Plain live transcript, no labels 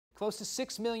Close to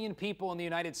 6 million people in the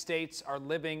United States are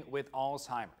living with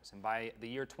Alzheimer's, and by the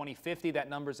year 2050, that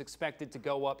number is expected to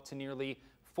go up to nearly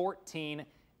 14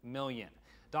 million.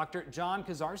 Dr. John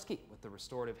Koziarski with the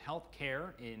Restorative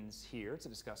Healthcare is here to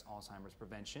discuss Alzheimer's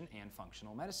prevention and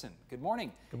functional medicine. Good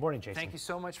morning. Good morning, Jason. Thank you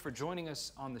so much for joining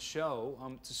us on the show.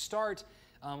 To start,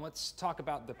 let's talk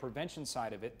about the prevention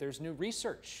side of it. There's new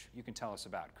research you can tell us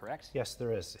about, correct? Yes,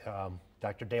 there is.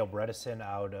 Dr. Dale Bredesen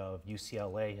out of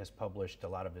UCLA has published a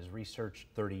lot of his research,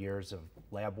 30 years of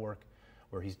lab work,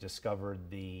 where he's discovered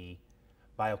the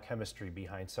biochemistry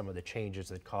behind some of the changes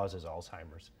that causes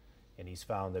Alzheimer's. And he's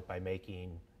found that by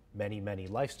making many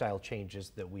lifestyle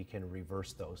changes that we can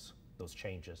reverse those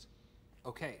changes.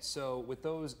 Okay, so with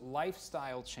those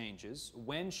lifestyle changes,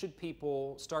 when should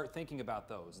people start thinking about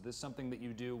those? Is this something that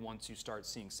you do once you start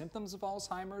seeing symptoms of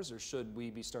Alzheimer's, or should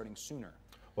we be starting sooner?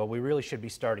 Well, we really should be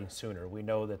starting sooner. We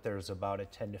know that there's about a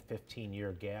 10 to 15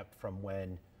 year gap from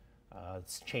when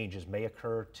changes may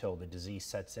occur till the disease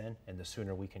sets in, and the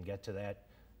sooner we can get to that,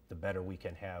 the better we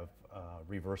can have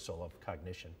reversal of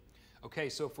cognition. Okay,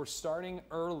 so if we're starting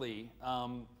early,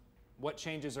 what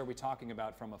changes are we talking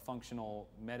about from a functional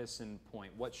medicine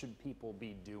point? What should people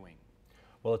be doing?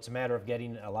 Well, it's a matter of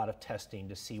getting a lot of testing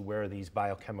to see where these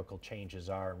biochemical changes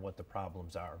are and what the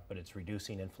problems are. But it's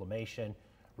reducing inflammation,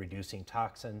 reducing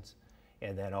toxins,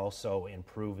 and then also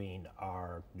improving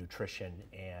our nutrition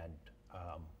and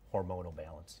hormonal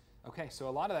balance. Okay, so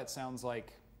a lot of that sounds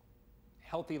like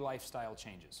healthy lifestyle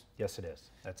changes. Yes, it is.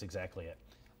 That's exactly it.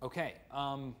 Okay.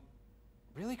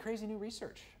 Really crazy new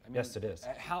research. I mean, yes, it is.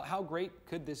 How great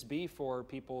could this be for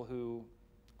people who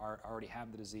already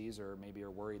have the disease or maybe are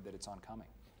worried that it's oncoming?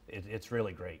 It's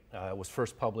really great. It was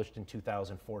first published in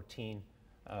 2014.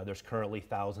 There's currently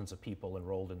thousands of people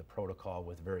enrolled in the protocol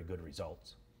with very good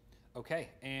results. Okay,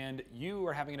 and you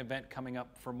are having an event coming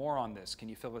up for more on this. Can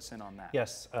you fill us in on that?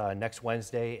 Yes, next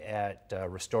Wednesday at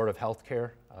Restorative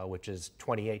Healthcare, which is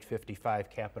 2855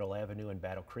 Capitol Avenue in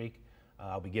Battle Creek.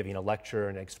 I'll be giving a lecture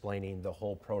and explaining the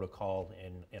whole protocol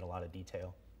in a lot of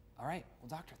detail. All right. Well,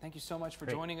 Doctor, thank you so much for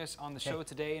joining us on the show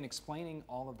today and explaining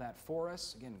all of that for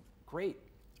us. Again, great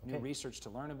new research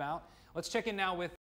to learn about. Let's check in now with